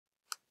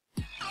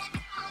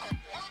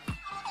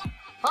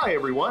Hi,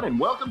 everyone, and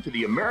welcome to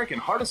the American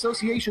Heart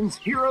Association's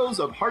Heroes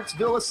of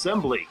Heartsville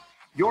Assembly.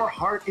 Your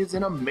heart is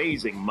an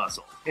amazing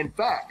muscle. In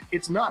fact,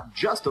 it's not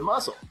just a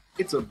muscle,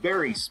 it's a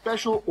very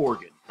special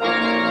organ. No,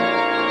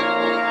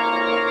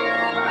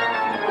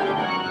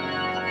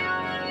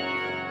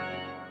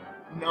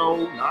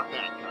 not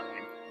that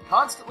kind.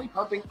 Constantly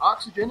pumping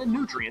oxygen and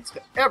nutrients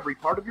to every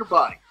part of your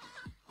body.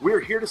 We're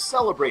here to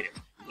celebrate it,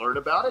 learn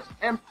about it,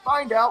 and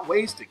find out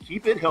ways to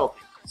keep it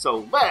healthy.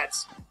 So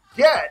let's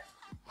get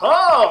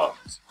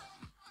pumped!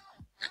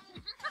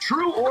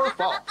 True or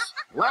false?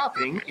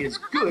 Laughing is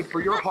good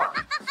for your heart.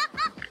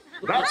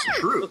 That's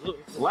true.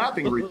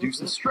 Laughing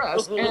reduces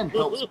stress and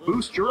helps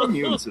boost your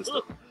immune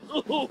system.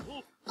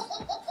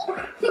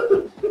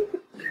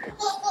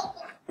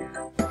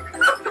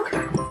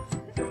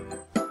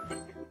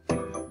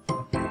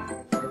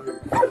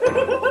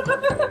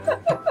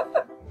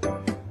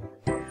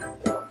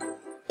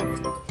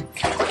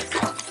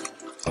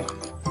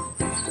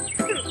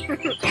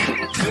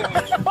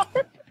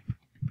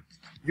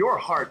 Your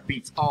heart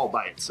beats all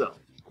by itself.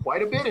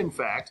 Quite a bit, in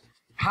fact.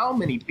 How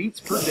many beats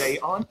per day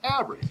on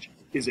average?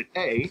 Is it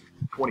A,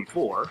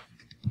 24,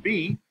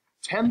 B,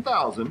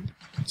 10,000,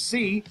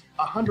 C,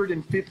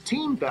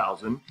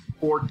 115,000,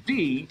 or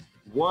D,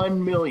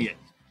 1 million?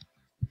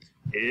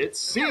 It's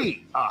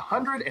C,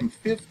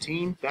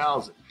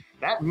 115,000.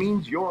 That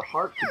means your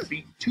heart could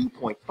beat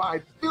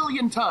 2.5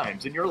 billion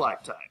times in your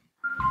lifetime.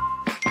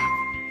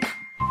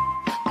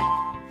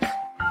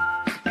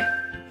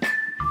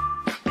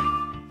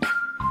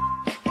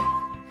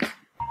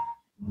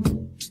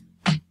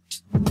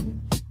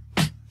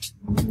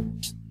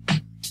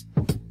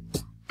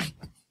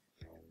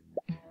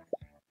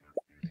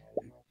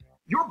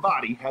 Your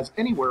body has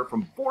anywhere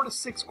from 4 to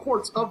 6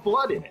 quarts of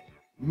blood in it,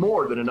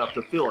 more than enough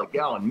to fill a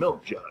gallon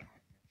milk jug.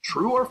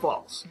 True or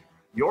false?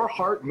 Your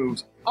heart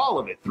moves all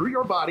of it through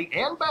your body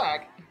and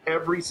back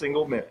every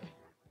single minute.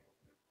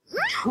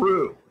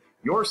 True.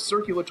 Your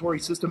circulatory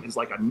system is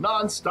like a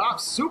non-stop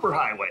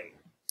superhighway.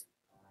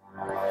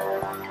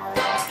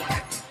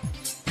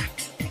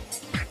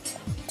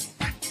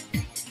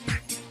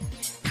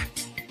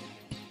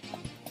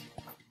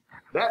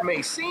 That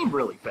may seem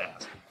really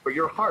fast, but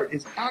your heart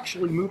is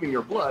actually moving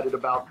your blood at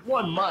about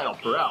 1 mile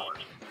per hour,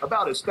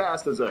 about as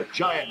fast as a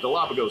giant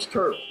Galapagos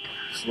turtle.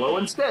 Slow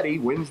and steady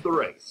wins the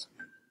race.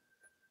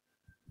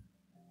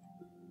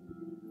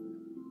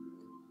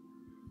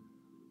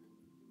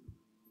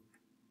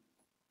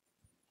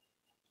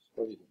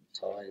 Probably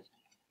tired.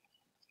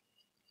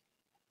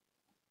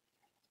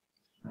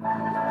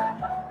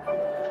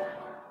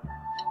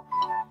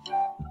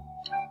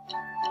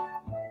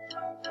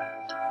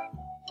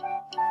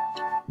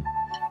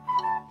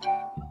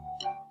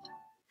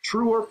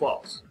 True or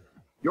false?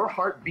 Your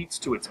heart beats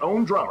to its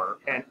own drummer,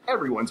 and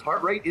everyone's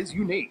heart rate is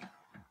unique.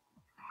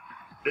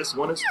 This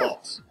one is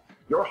false.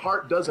 Your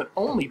heart doesn't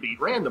only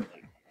beat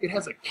randomly. It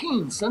has a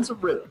keen sense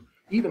of rhythm,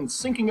 even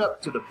syncing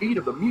up to the beat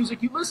of the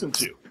music you listen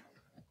to.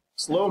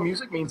 Slow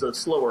music means a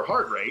slower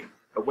heart rate,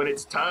 but when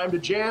it's time to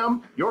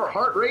jam, your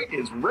heart rate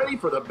is ready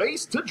for the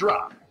bass to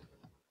drop.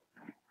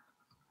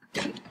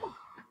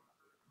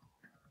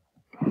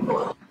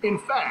 In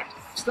fact,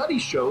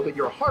 studies show that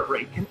your heart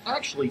rate can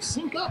actually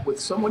sync up with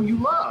someone you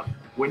love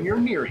when you're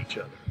near each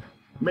other.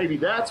 Maybe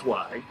that's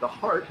why the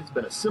heart has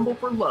been a symbol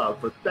for love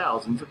for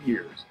thousands of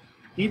years.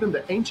 Even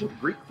the ancient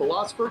Greek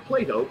philosopher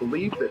Plato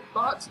believed that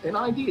thoughts and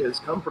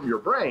ideas come from your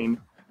brain,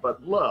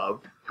 but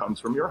love comes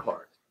from your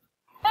heart.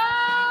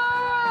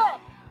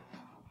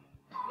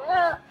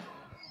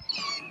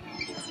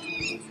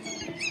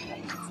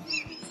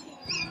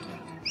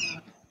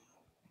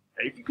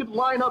 If you could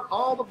line up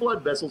all the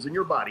blood vessels in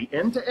your body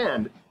end to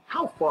end,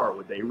 how far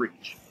would they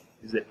reach?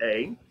 Is it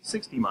A,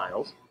 60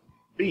 miles,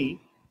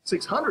 B,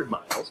 600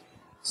 miles,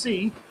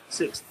 C,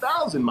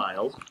 6,000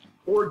 miles,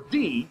 or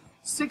D,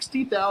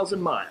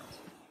 60,000 miles?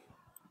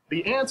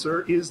 The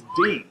answer is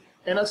D,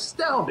 an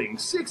astounding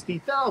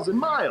 60,000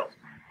 miles.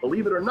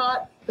 Believe it or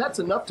not, that's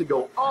enough to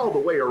go all the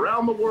way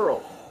around the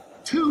world.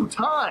 2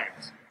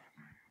 times!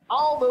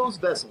 All those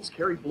vessels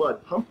carry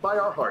blood pumped by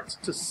our hearts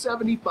to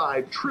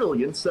 75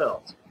 trillion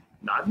cells.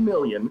 Not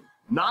million,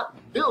 not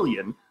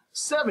billion,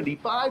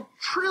 75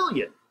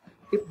 trillion.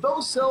 If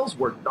those cells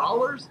were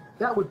dollars,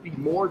 that would be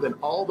more than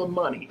all the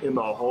money in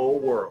the whole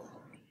world.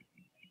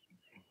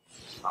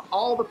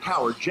 All the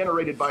power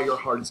generated by your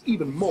heart is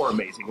even more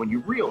amazing when you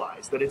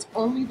realize that it's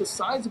only the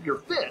size of your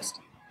fist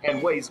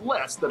and weighs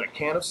less than a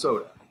can of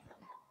soda.